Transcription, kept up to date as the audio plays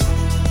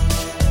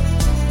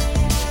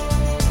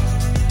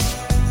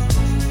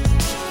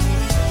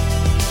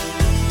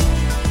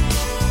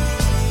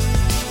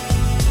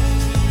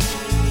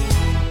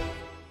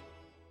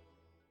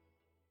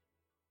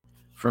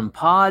From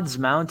pods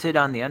mounted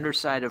on the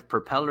underside of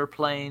propeller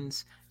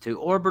planes to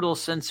orbital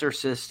sensor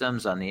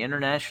systems on the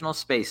International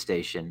Space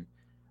Station,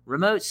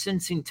 remote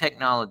sensing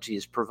technology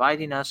is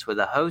providing us with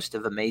a host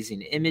of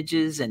amazing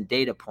images and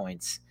data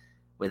points,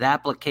 with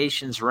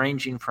applications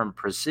ranging from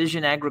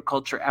precision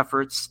agriculture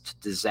efforts to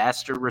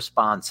disaster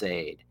response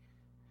aid.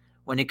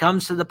 When it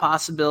comes to the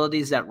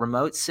possibilities that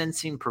remote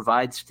sensing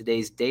provides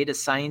today's data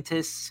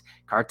scientists,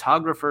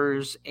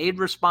 cartographers, aid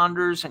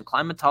responders, and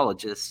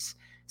climatologists,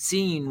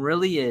 seeing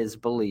really is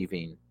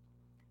believing.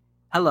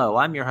 Hello,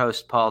 I'm your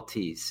host, Paul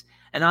Teese,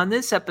 and on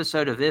this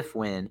episode of If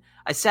When,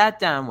 I sat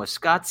down with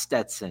Scott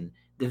Stetson,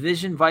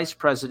 Division Vice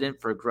President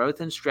for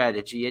Growth and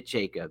Strategy at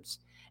Jacobs,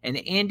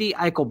 and Andy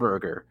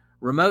Eichelberger,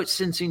 Remote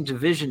Sensing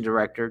Division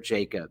Director,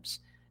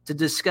 Jacobs, to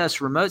discuss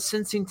remote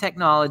sensing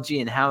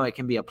technology and how it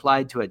can be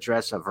applied to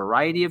address a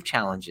variety of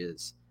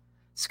challenges.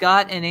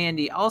 Scott and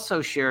Andy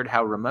also shared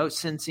how remote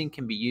sensing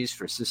can be used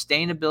for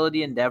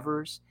sustainability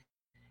endeavors,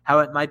 how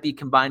it might be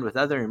combined with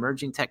other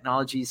emerging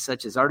technologies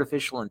such as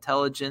artificial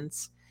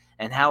intelligence,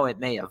 and how it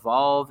may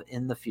evolve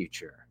in the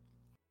future.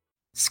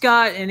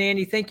 Scott and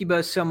Andy, thank you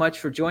both so much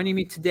for joining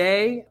me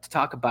today to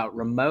talk about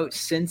remote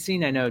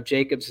sensing. I know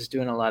Jacobs is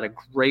doing a lot of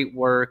great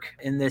work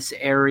in this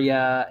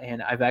area,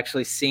 and I've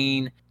actually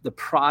seen the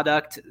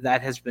product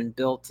that has been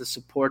built to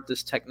support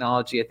this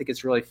technology. I think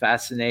it's really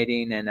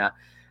fascinating, and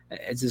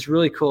it's just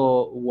really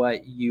cool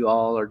what you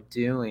all are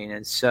doing.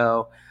 And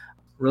so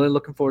really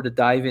looking forward to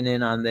diving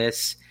in on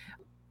this.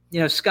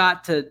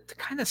 Scott, to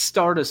kind of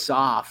start us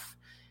off,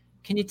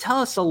 can you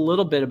tell us a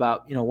little bit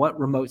about, what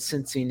remote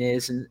sensing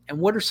is and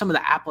what are some of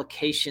the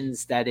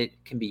applications that it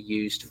can be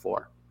used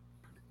for?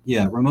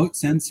 Yeah, remote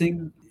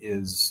sensing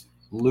is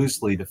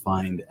loosely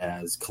defined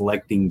as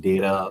collecting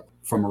data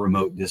from a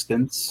remote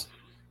distance.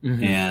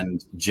 Mm-hmm.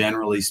 And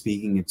generally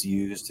speaking, it's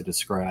used to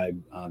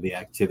describe the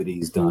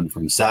activities done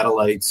from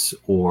satellites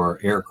or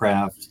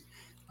aircraft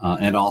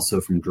and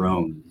also from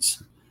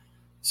drones.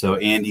 So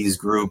Andy's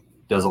group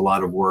does a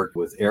lot of work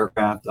with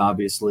aircraft,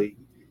 obviously,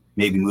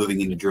 maybe moving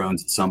into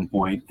drones at some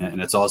point.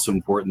 And it's also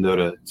important,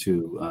 though,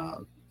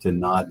 to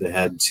nod the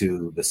head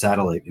to the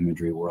satellite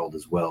imagery world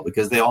as well,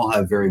 because they all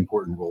have very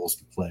important roles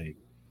to play.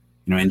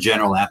 In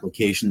general,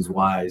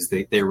 applications-wise,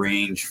 they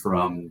range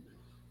from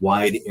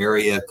wide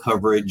area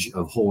coverage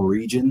of whole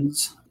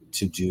regions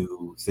to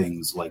do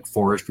things like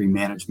forestry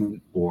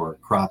management or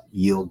crop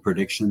yield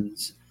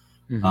predictions.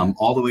 Mm-hmm.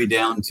 All the way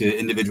down to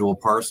individual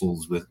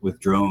parcels with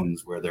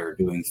drones where they're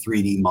doing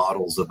 3D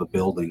models of a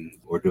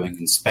building or doing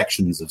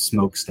inspections of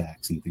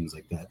smokestacks and things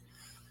like that.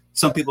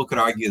 Some people could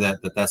argue that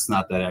that's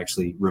not that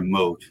actually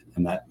remote,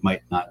 and that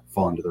might not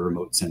fall into the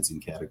remote sensing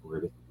category,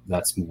 but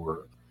that's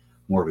more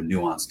of a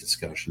nuanced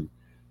discussion.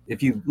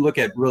 If you look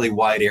at really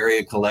wide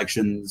area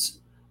collections,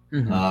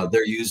 mm-hmm.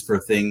 They're used for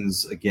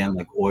things, again,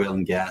 like oil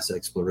and gas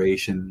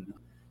exploration.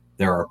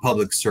 There are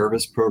public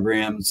service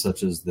programs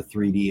such as the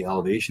 3D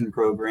elevation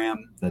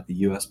program that the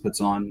U.S. puts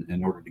on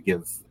in order to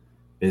give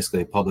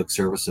basically a public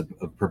service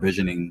of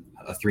provisioning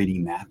a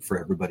 3D map for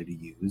everybody to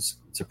use.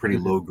 It's a pretty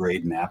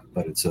low-grade map,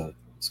 but it's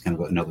kind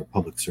of another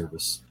public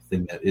service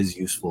thing that is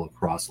useful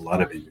across a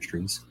lot of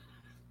industries.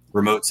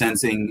 Remote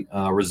sensing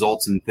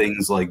results in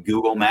things like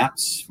Google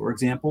Maps, for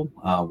example,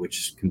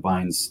 which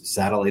combines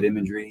satellite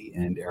imagery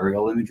and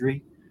aerial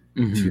imagery.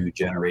 Mm-hmm. to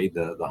generate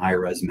the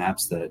high-res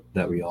maps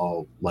that we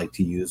all like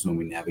to use when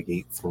we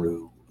navigate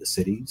through the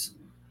cities.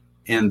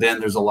 And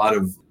then there's a lot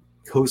of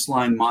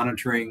coastline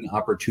monitoring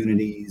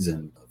opportunities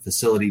and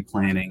facility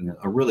planning,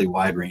 a really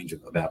wide range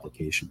of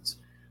applications.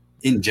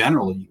 In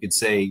general, you could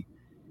say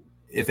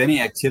if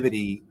any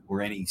activity or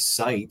any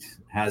site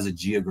has a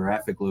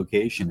geographic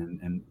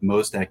location, and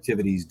most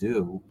activities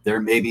do,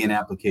 there may be an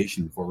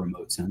application for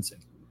remote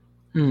sensing.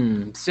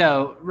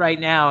 So right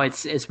now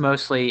it's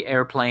mostly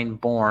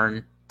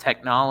airplane-borne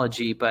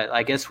technology, but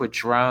I guess with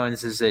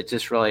drones, is it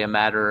just really a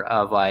matter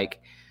of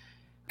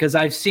because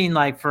I've seen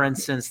for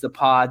instance the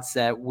pods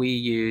that we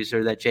use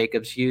or that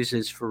Jacobs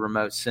uses for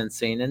remote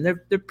sensing, and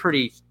they're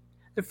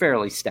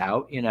fairly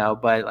stout,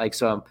 but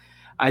so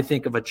I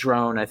think of a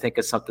drone, I think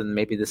of something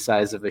maybe the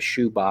size of a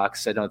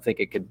shoebox. I don't think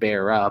it could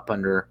bear up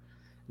under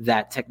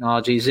that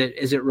technology. Is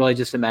it really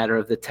just a matter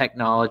of the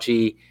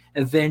technology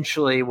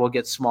eventually will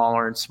get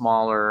smaller and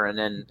smaller and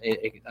then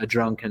a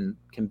drone can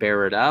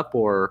bear it up?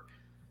 Or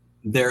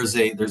There's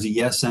a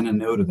yes and a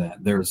no to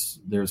that.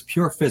 There's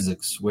pure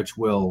physics, which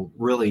will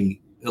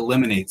really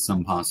eliminate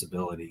some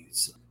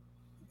possibilities.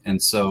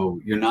 And so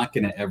you're not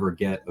going to ever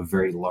get a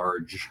very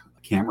large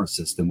camera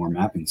system or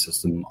mapping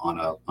system on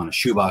a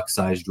shoebox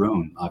sized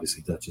drone.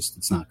 Obviously,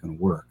 it's not going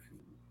to work.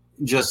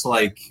 Just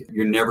like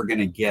you're never going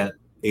to get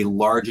a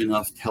large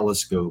enough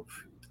telescope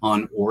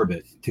on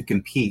orbit to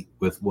compete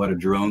with what a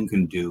drone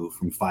can do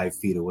from 5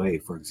 feet away,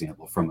 for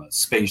example, from a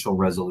spatial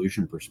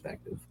resolution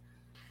perspective.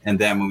 And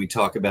then when we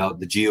talk about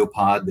the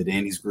geopod that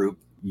Andy's group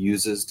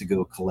uses to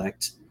go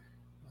collect,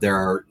 there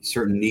are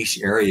certain niche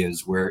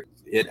areas where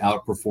it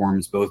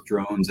outperforms both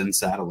drones and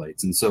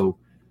satellites. And so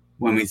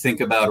when we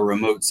think about a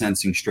remote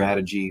sensing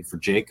strategy for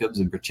Jacobs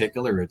in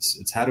particular,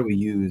 it's how do we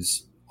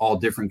use all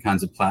different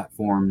kinds of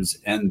platforms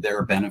and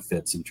their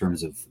benefits in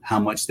terms of how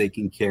much they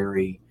can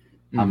carry,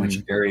 how much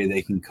area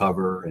they can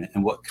cover,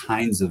 and what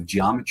kinds of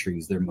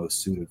geometries they're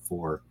most suited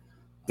for.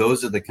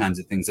 Those are the kinds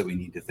of things that we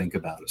need to think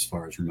about as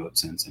far as remote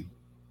sensing.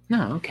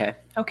 No,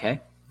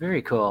 okay.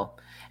 Very cool.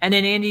 And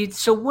then Andy,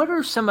 so what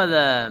are some of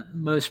the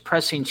most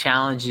pressing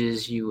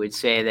challenges you would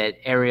say that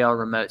aerial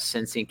remote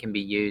sensing can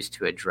be used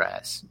to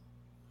address?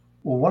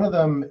 Well, one of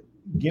them,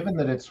 given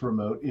that it's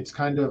remote, it's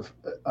kind of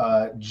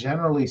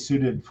generally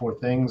suited for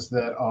things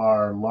that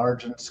are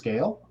large in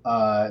scale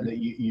that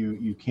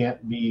you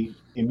can't be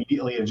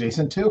immediately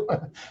adjacent to.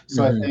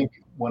 So I think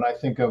when I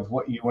think of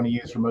what you want to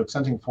use remote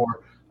sensing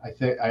for,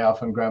 I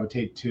often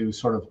gravitate to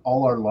sort of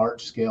all our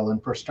large scale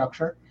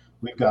infrastructure.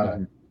 We've got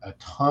a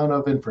ton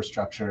of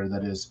infrastructure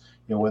that is,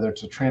 whether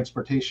it's a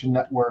transportation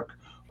network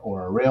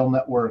or a rail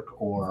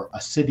network or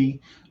a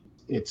city,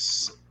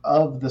 it's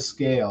of the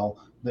scale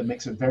that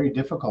makes it very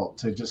difficult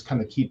to just kind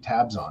of keep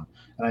tabs on.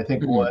 And I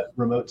think what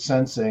remote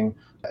sensing,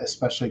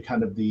 especially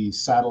kind of the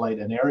satellite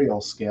and aerial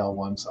scale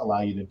ones,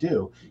 allow you to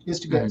do is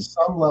to get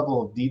some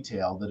level of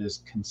detail that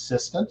is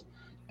consistent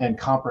and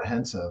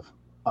comprehensive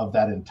of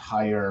that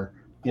entire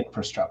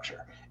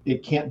infrastructure.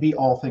 It can't be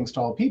all things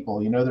to all people.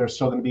 There are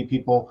still going to be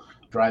people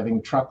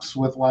driving trucks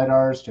with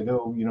LiDARs to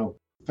go,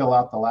 fill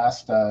out the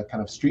last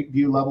kind of street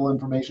view level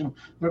information.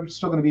 There are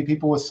still going to be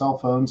people with cell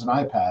phones and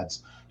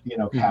iPads,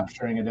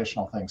 capturing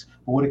additional things.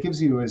 But what it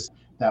gives you is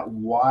that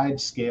wide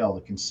scale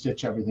that can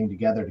stitch everything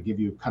together to give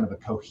you kind of a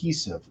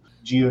cohesive,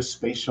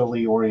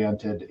 geospatially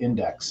oriented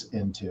index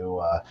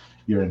into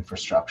your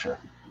infrastructure.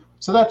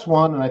 So that's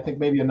one. And I think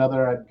maybe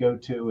another I'd go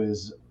to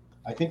is,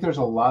 I think there's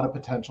a lot of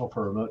potential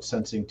for remote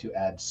sensing to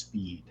add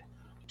speed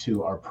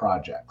to our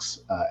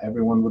projects.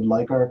 Everyone would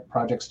like our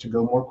projects to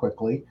go more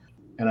quickly.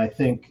 And I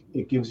think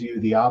it gives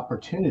you the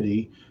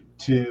opportunity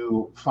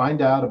to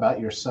find out about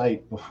your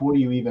site before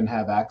you even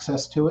have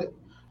access to it,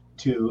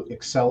 to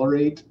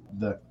accelerate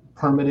the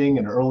permitting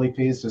and early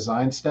phase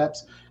design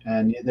steps.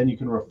 And then you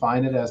can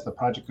refine it as the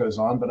project goes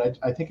on. But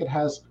I think it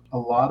has a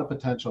lot of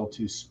potential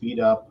to speed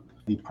up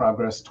the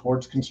progress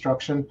towards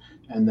construction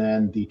and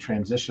then the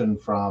transition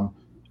from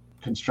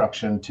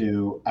construction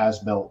to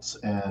as-built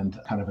and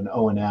kind of an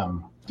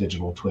O&M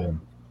digital twin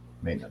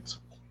maintenance.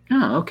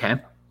 Oh,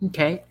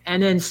 okay.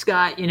 And then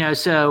Scott,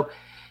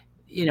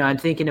 I'm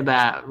thinking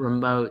about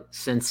remote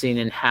sensing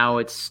and how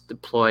it's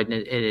deployed,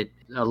 and it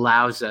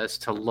allows us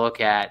to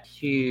look at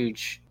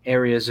huge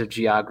areas of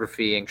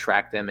geography and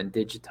track them and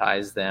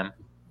digitize them.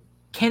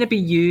 Can it be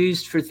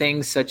used for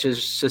things such as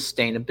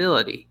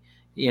sustainability,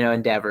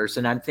 endeavors?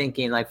 And I'm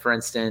thinking, like, for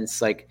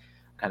instance, like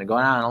kind of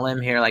going out on a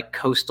limb here, like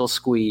coastal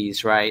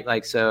squeeze, right?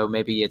 Like, so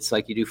maybe it's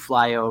like you do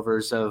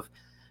flyovers of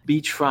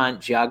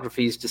beachfront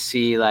geographies to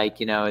see, like,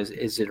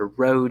 is it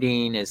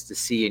eroding? Is the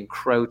sea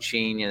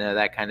encroaching?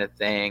 That kind of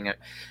thing.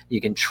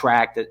 You can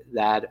track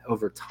that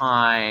over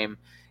time.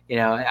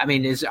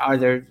 Are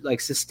there like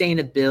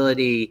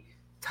sustainability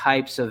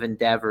types of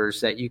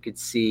endeavors that you could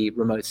see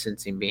remote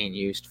sensing being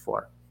used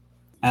for?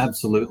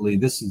 Absolutely.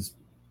 This is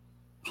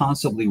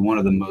possibly one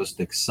of the most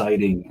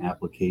exciting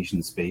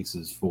application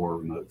spaces for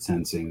remote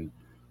sensing,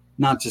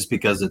 not just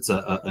because it's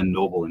a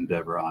noble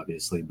endeavor,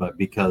 obviously, but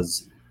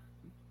because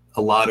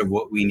a lot of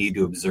what we need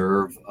to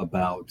observe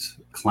about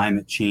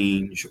climate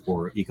change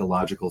or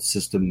ecological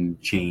system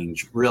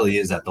change really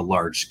is at the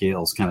large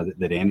scales kind of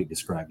that Andy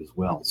described as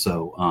well.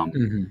 So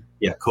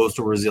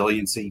coastal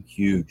resiliency,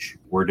 huge.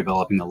 We're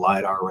developing a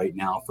LiDAR right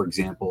now, for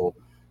example,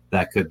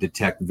 that could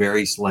detect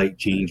very slight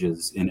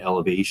changes in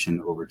elevation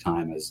over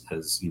time as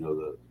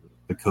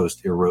the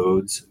coast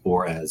erodes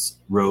or as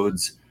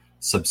roads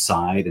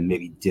subside and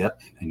maybe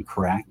dip and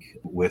crack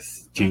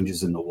with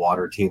changes in the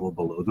water table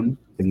below them,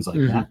 things like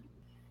that.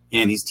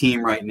 Andy's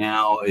team right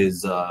now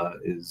is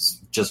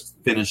just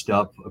finished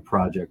up a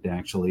project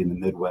actually in the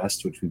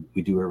Midwest, which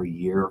we do every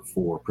year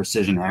for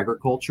precision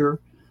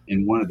agriculture.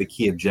 And one of the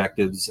key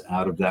objectives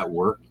out of that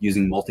work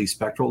using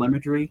multispectral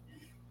imagery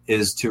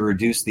is to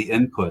reduce the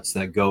inputs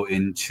that go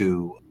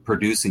into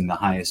producing the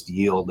highest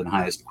yield and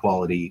highest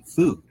quality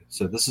food.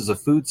 So this is a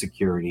food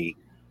security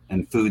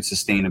and food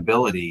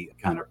sustainability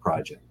kind of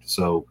project.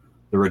 So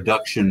the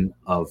reduction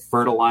of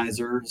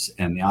fertilizers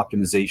and the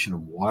optimization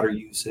of water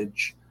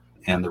usage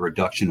and the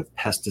reduction of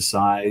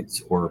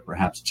pesticides, or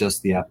perhaps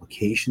just the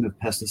application of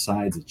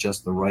pesticides at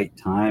just the right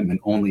time and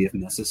only if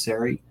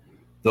necessary.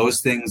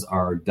 Those things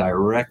are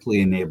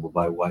directly enabled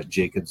by what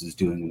Jacobs is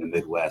doing in the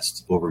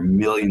Midwest, over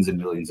millions and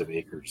millions of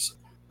acres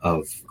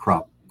of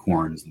crop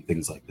corns and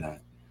things like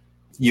that.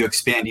 You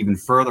expand even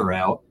further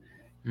out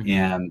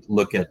and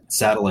look at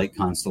satellite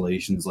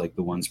constellations like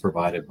the ones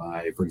provided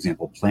by, for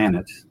example,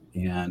 Planet,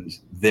 and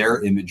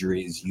their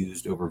imagery is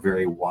used over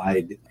very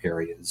wide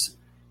areas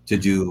to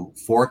do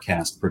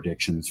forecast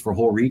predictions for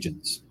whole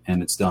regions.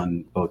 And it's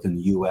done both in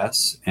the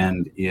US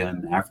and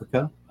in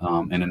Africa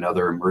and in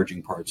other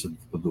emerging parts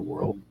of the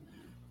world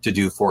to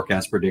do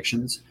forecast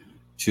predictions,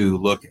 to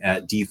look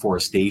at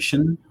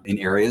deforestation in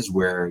areas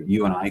where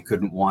you and I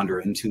couldn't wander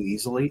into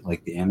easily,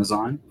 like the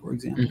Amazon, for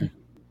example.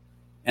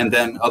 And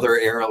then other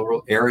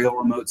aerial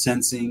remote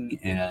sensing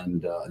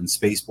and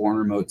spaceborne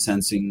remote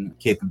sensing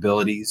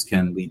capabilities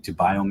can lead to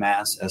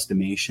biomass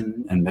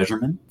estimation and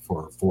measurement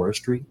for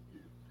forestry.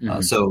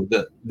 So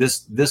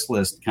this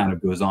list kind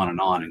of goes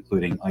on,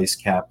 including ice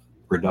cap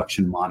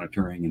reduction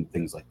monitoring and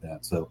things like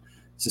that. So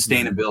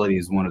sustainability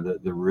is one of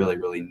the really,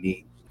 really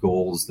neat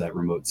goals that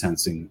remote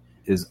sensing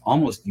is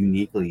almost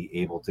uniquely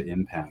able to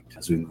impact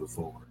as we move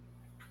forward.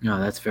 No,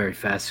 that's very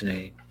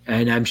fascinating.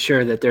 And I'm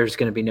sure that there's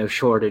going to be no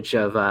shortage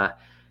of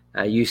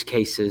use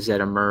cases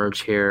that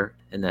emerge here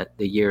in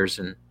the years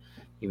and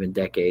even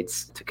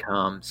decades to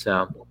come.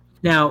 So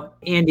now,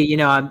 Andy,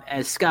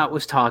 as Scott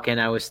was talking,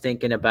 I was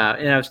thinking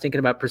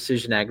about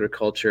precision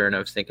agriculture, and I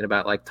was thinking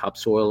about like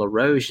topsoil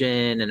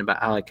erosion and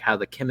about how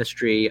the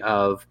chemistry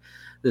of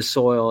the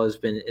soil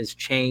is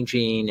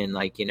changing, and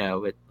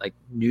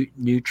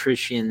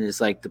nutrition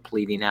is like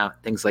depleting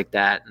out, things like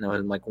that. And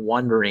I'm like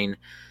wondering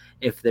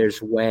if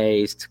there's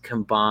ways to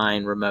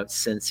combine remote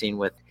sensing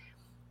with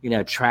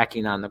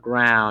tracking on the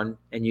ground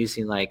and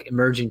using like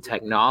emerging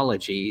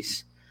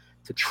technologies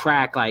to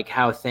track like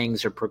how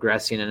things are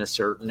progressing in a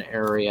certain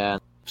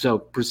area. So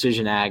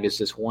precision ag is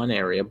just one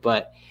area,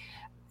 but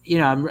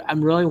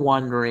I'm really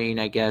wondering,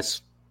 I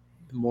guess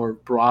more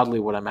broadly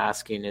what I'm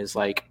asking is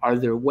like, are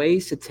there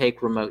ways to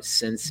take remote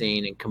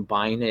sensing and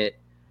combine it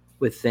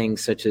with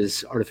things such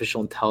as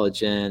artificial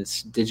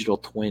intelligence, digital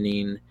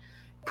twinning,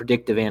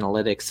 predictive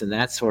analytics, and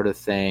that sort of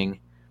thing,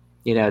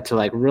 to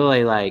like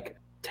really like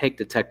take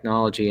the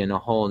technology in a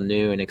whole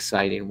new and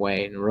exciting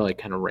way and really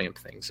kind of ramp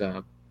things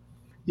up?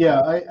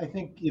 Yeah, I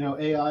think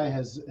AI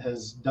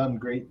has done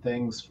great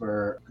things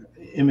for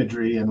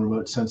imagery and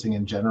remote sensing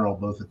in general,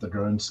 both at the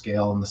drone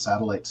scale and the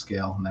satellite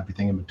scale and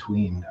everything in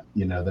between.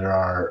 There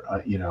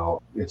are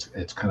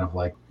it's kind of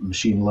like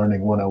machine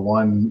learning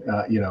 101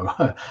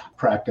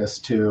 practice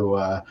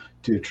to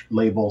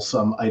label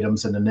some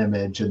items in an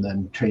image and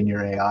then train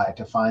your AI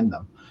to find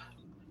them.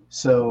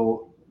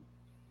 So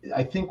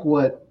I think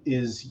what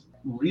is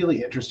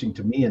really interesting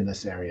to me in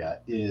this area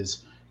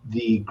is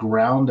the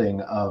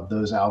grounding of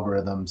those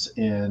algorithms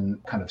in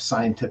kind of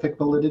scientific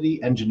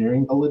validity,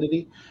 engineering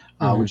validity,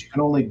 which you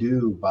can only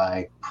do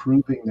by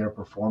proving their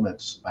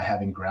performance, by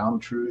having ground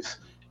truth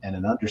and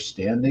an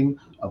understanding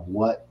of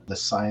what the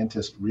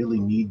scientist really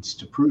needs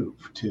to prove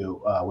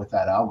with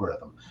that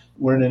algorithm.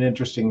 We're in an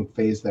interesting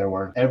phase there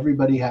where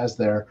everybody has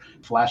their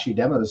flashy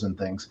demos and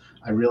things.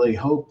 I really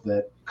hope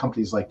that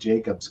companies like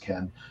Jacobs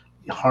can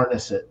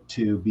harness it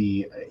to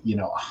be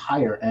a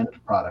higher end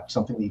product,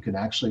 something that you can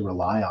actually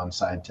rely on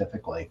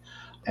scientifically.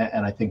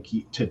 And I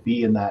think to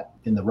be in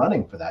the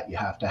running for that, you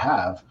have to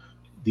have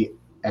the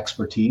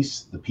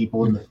expertise, the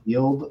people in the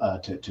field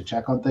to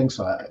check on things.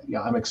 So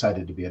I'm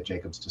excited to be at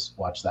Jacobs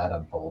to watch that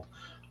unfold.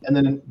 And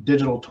then in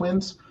digital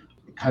twins,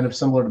 kind of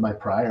similar to my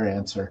prior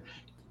answer,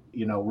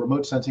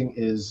 remote sensing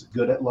is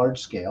good at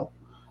large scale.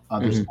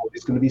 There's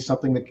always going to be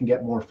something that can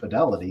get more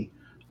fidelity.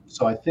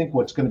 So I think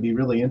what's going to be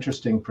really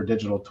interesting for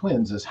digital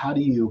twins is how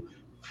do you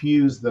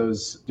fuse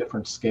those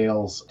different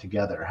scales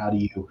together? How do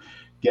you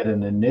get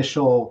an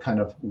initial kind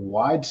of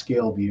wide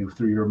scale view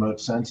through your remote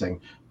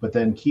sensing, but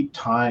then keep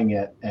tying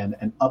it and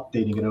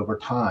updating it over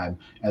time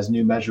as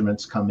new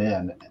measurements come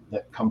in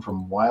that come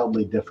from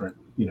wildly different,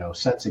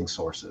 sensing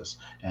sources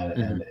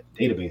and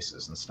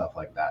databases and stuff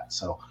like that.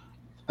 So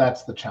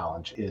that's the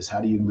challenge, is how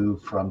do you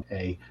move from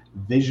a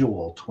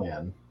visual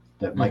twin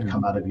that might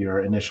come out of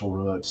your initial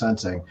remote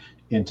sensing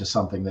into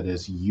something that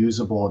is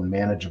usable and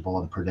manageable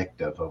and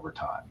predictive over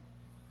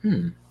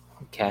time.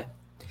 Okay.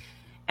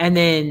 And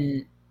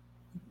then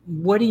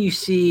what do you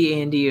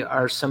see, Andy,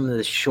 are some of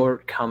the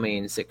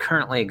shortcomings that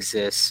currently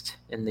exist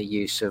in the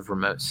use of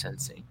remote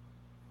sensing?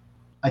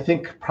 I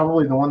think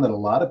probably the one that a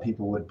lot of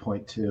people would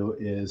point to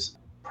is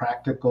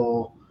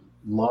practical,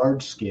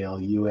 large-scale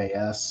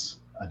UAS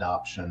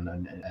adoption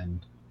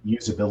and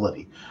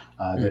usability.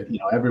 That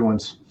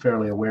everyone's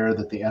fairly aware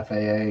that the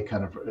FAA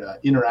kind of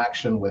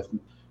interaction with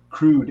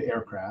crewed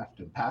aircraft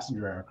and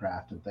passenger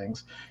aircraft and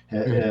things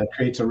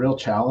creates a real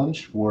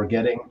challenge for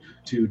getting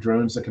to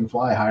drones that can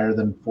fly higher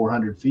than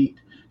 400 feet.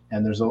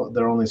 And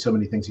there are only so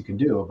many things you can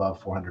do above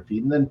 400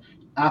 feet. And then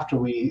after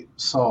we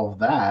solve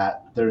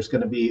that, there's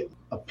going to be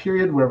a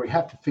period where we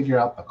have to figure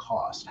out the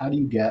cost. How do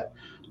you get,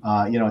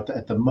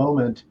 at the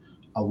moment,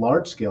 a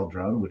large scale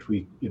drone, which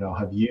we,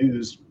 have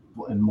used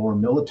in more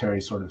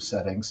military sort of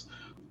settings,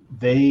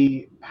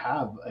 they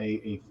have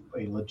a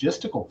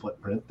logistical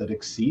footprint that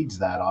exceeds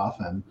that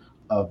often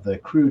of the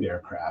crewed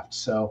aircraft.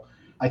 So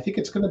I think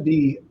it's going to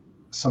be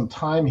some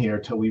time here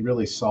till we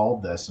really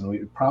solve this, and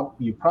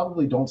you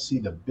probably don't see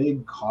the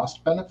big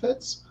cost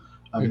benefits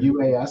of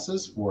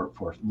UASs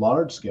for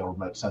large scale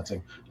remote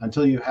sensing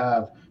until you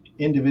have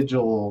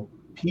individual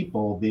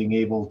people being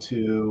able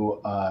to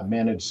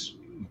manage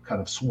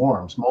kind of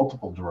swarms,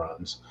 multiple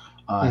drones.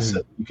 So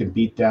that you can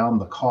beat down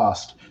the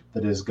cost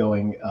that is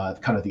going,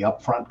 kind of the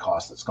upfront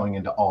cost that's going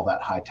into all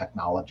that high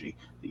technology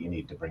that you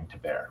need to bring to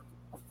bear.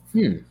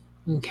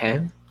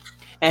 Okay.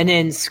 And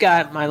then,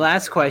 Scott, my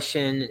last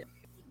question,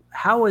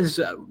 how is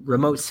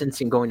remote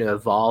sensing going to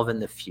evolve in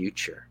the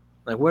future?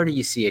 Like, where do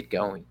you see it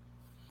going?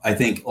 I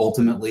think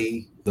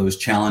ultimately those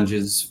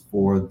challenges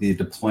for the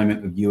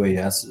deployment of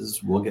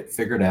UASs will get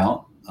figured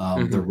out.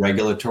 The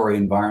regulatory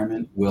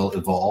environment will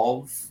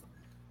evolve.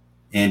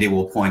 Andy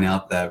will point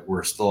out that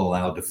we're still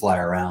allowed to fly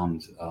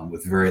around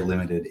with very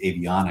limited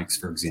avionics,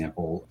 for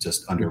example,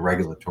 just under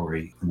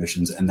regulatory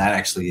permissions. And that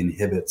actually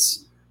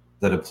inhibits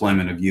the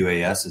deployment of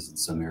UASs in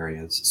some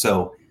areas.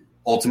 So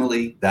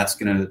ultimately, that's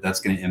gonna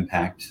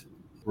impact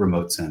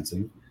remote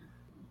sensing.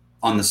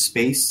 On the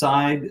space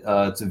side,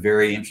 it's a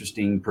very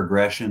interesting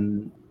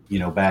progression.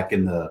 Back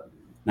in the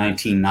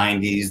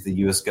 1990s, the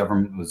U.S.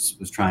 government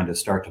was trying to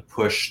start to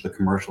push the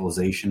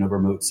commercialization of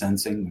remote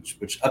sensing,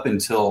 which up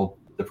until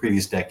the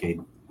previous decade,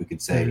 we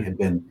could say, had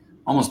been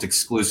almost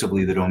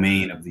exclusively the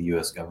domain of the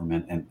U.S.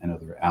 government and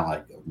other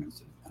allied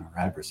governments and our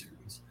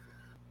adversaries.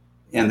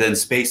 And then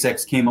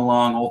SpaceX came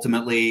along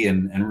ultimately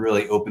and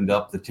really opened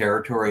up the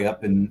territory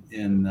up in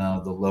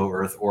the low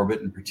Earth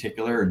orbit in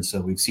particular. And so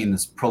we've seen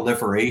this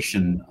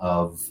proliferation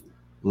of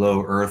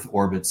low Earth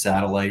orbit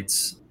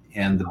satellites,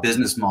 and the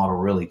business model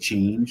really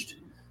changed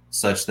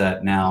such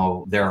that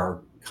now there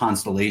are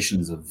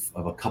constellations of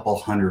a couple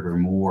hundred or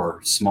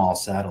more small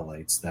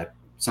satellites that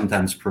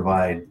sometimes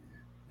provide,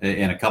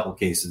 in a couple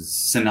cases,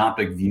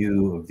 synoptic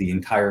view of the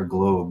entire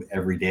globe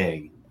every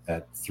day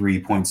at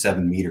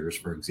 3.7 meters,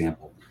 for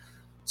example.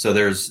 So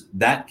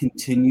that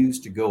continues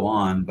to go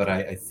on, but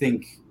I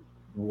think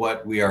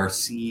what we are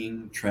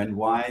seeing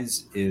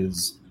trend-wise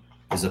is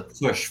a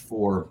push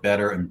for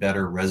better and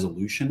better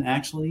resolution,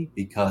 actually,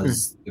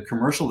 because the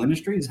commercial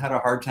industry has had a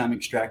hard time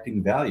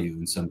extracting value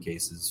in some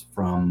cases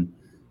from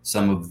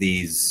some of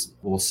these,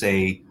 we'll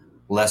say,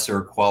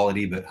 lesser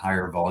quality but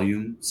higher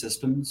volume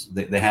systems.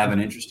 They have an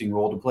interesting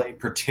role to play,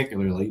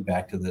 particularly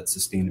back to that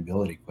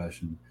sustainability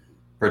question,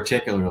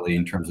 particularly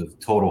in terms of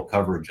total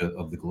coverage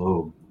of the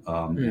globe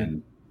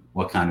and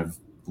what kind of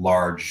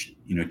large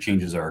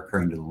changes are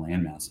occurring to the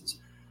land masses.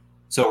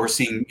 So we're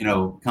seeing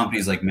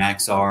companies like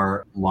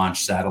Maxar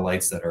launch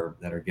satellites that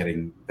are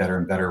getting better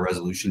and better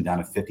resolution down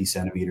to 50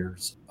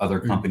 centimeters. Other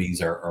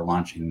companies are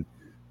launching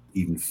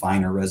even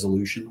finer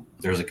resolution.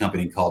 There's a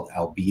company called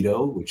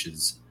Albedo, which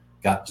has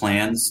got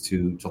plans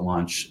to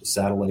launch a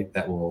satellite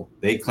that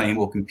they claim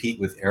will compete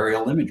with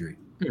aerial imagery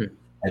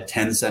at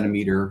 10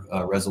 centimeter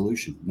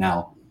resolution.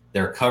 Now,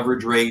 their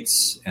coverage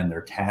rates and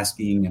their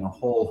tasking and a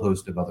whole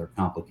host of other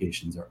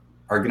complications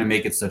are going to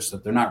make it such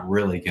that they're not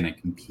really going to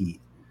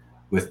compete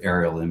with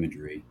aerial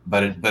imagery.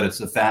 But it's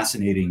a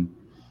fascinating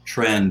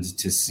trend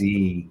to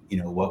see,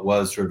 what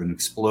was sort of an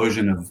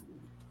explosion of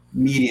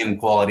medium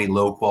quality,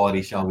 low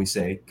quality, shall we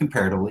say,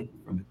 comparatively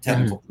from a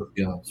technical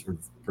sort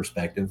of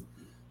perspective,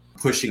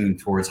 pushing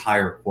towards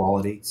higher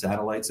quality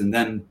satellites. And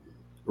then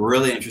a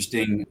really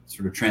interesting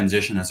sort of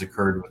transition has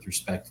occurred with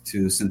respect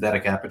to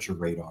synthetic aperture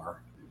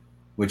radar,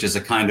 which is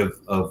a kind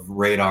of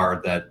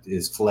radar that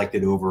is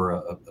collected over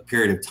a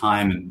period of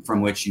time and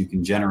from which you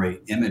can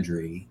generate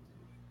imagery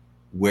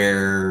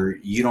where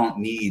you don't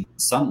need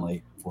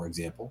sunlight, for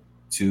example,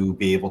 to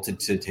be able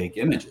to take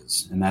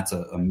images. And that's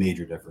a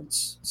major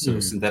difference. So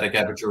synthetic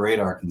aperture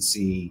radar can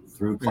see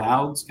through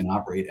clouds, can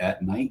operate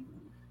at night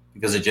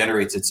because it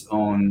generates its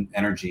own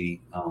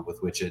energy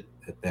with which it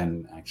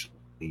then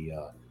actually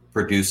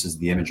produces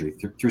the imagery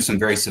through some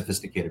very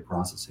sophisticated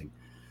processing.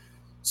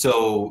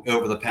 So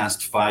over the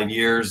past 5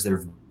 years, there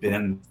have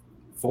been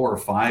 4 or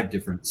 5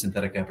 different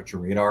synthetic aperture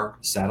radar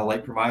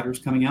satellite providers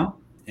coming out.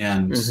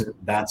 And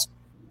that's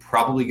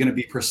probably going to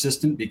be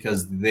persistent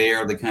because they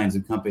are the kinds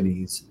of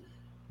companies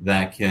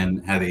that can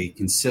have a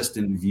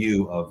consistent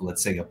view of,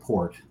 let's say, a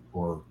port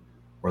or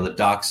the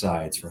dock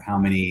sides for how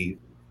many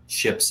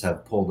ships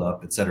have pulled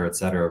up, et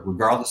cetera,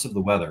 regardless of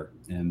the weather.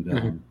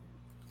 And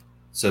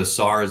so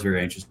SAR is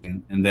very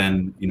interesting. And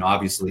then,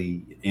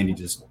 obviously, Andy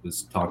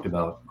just talked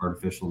about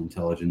artificial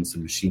intelligence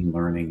and machine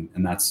learning,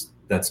 and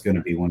that's going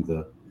to be one of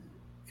the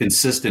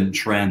consistent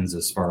trends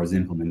as far as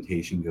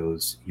implementation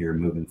goes here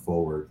moving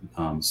forward.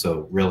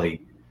 So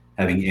really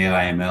having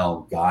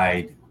AI/ML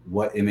guide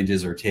what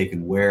images are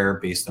taken where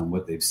based on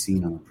what they've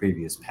seen on the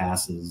previous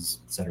passes,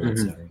 et cetera, et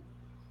cetera.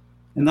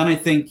 And then I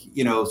think,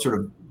 sort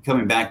of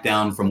coming back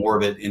down from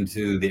orbit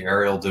into the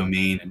aerial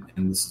domain,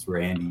 and this is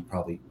where Andy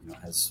probably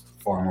has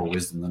far more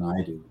wisdom than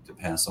I do to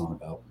pass on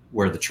about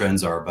where the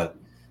trends are, but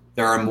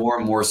there are more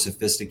and more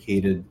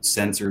sophisticated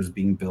sensors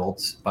being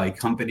built by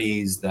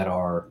companies that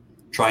are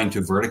trying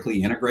to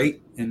vertically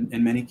integrate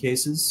in many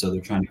cases. So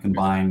they're trying to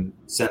combine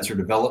sensor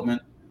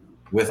development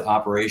with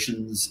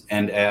operations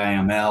and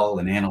AI/ML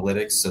and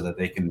analytics so that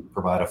they can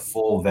provide a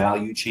full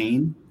value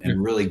chain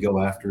and really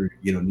go after,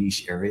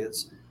 niche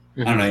areas.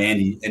 I don't know,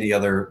 Andy, any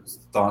other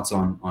thoughts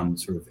on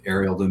sort of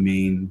aerial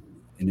domain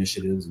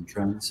initiatives and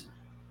trends?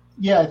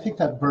 Yeah, I think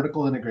that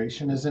vertical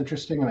integration is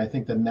interesting, and I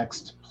think the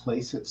next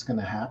place it's going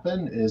to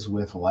happen is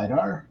with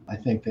LiDAR. I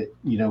think that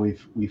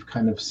we've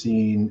kind of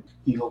seen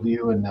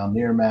EagleView and now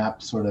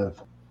Nearmap sort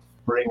of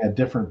bring a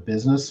different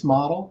business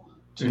model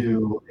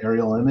to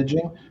aerial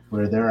imaging,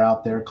 where they're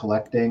out there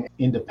collecting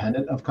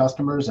independent of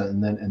customers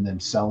and then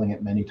selling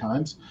it many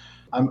times.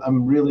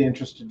 I'm really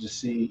interested to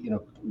see,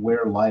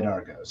 where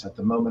LiDAR goes. At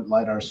the moment,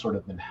 LiDAR's sort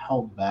of been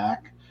held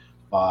back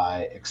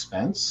by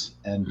expense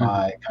and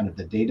by kind of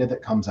the data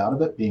that comes out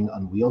of it being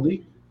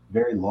unwieldy,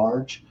 very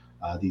large,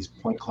 these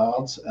point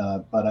clouds.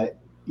 But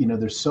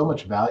there's so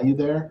much value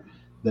there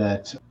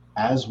that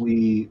as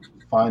we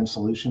find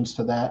solutions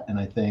to that, and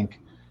I think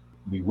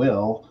we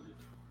will,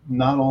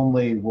 not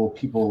only will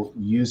people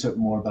use it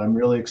more, but I'm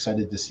really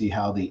excited to see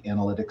how the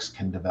analytics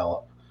can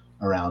develop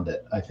around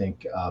it. I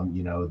think,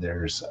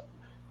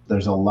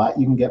 there's a lot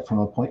you can get from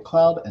a point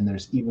cloud, and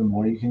there's even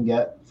more you can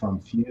get from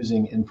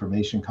fusing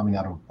information coming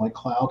out of a point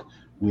cloud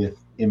with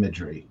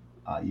imagery.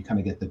 You kind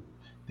of get the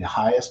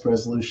highest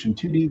resolution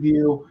 2D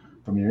view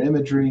from your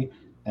imagery,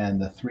 and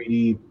the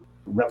 3D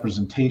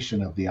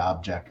representation of the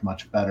object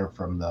much better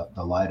from the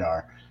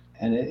LiDAR.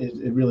 And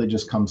it really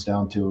just comes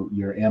down to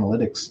your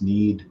analytics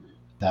need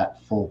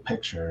that full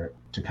picture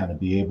to kind of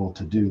be able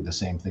to do the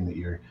same thing that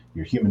your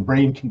human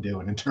brain can do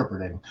in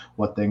interpreting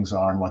what things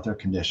are and what their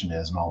condition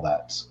is and all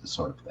that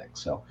sort of thing.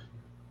 So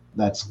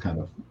that's kind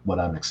of what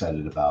I'm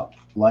excited about.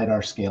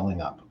 LiDAR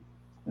scaling up.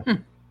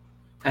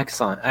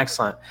 Excellent.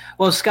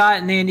 Well,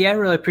 Scott and Andy, I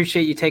really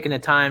appreciate you taking the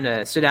time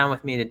to sit down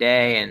with me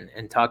today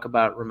and talk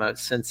about remote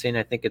sensing.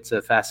 I think it's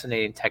a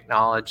fascinating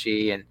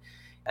technology, and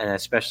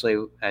especially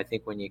I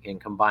think when you can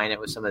combine it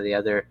with some of the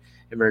other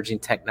emerging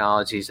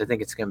technologies, I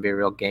think it's going to be a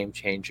real game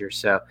changer.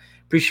 So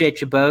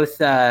appreciate you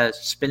both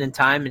spending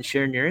time and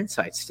sharing your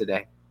insights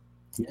today.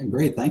 Yeah,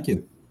 great. Thank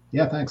you.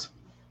 Yeah, thanks.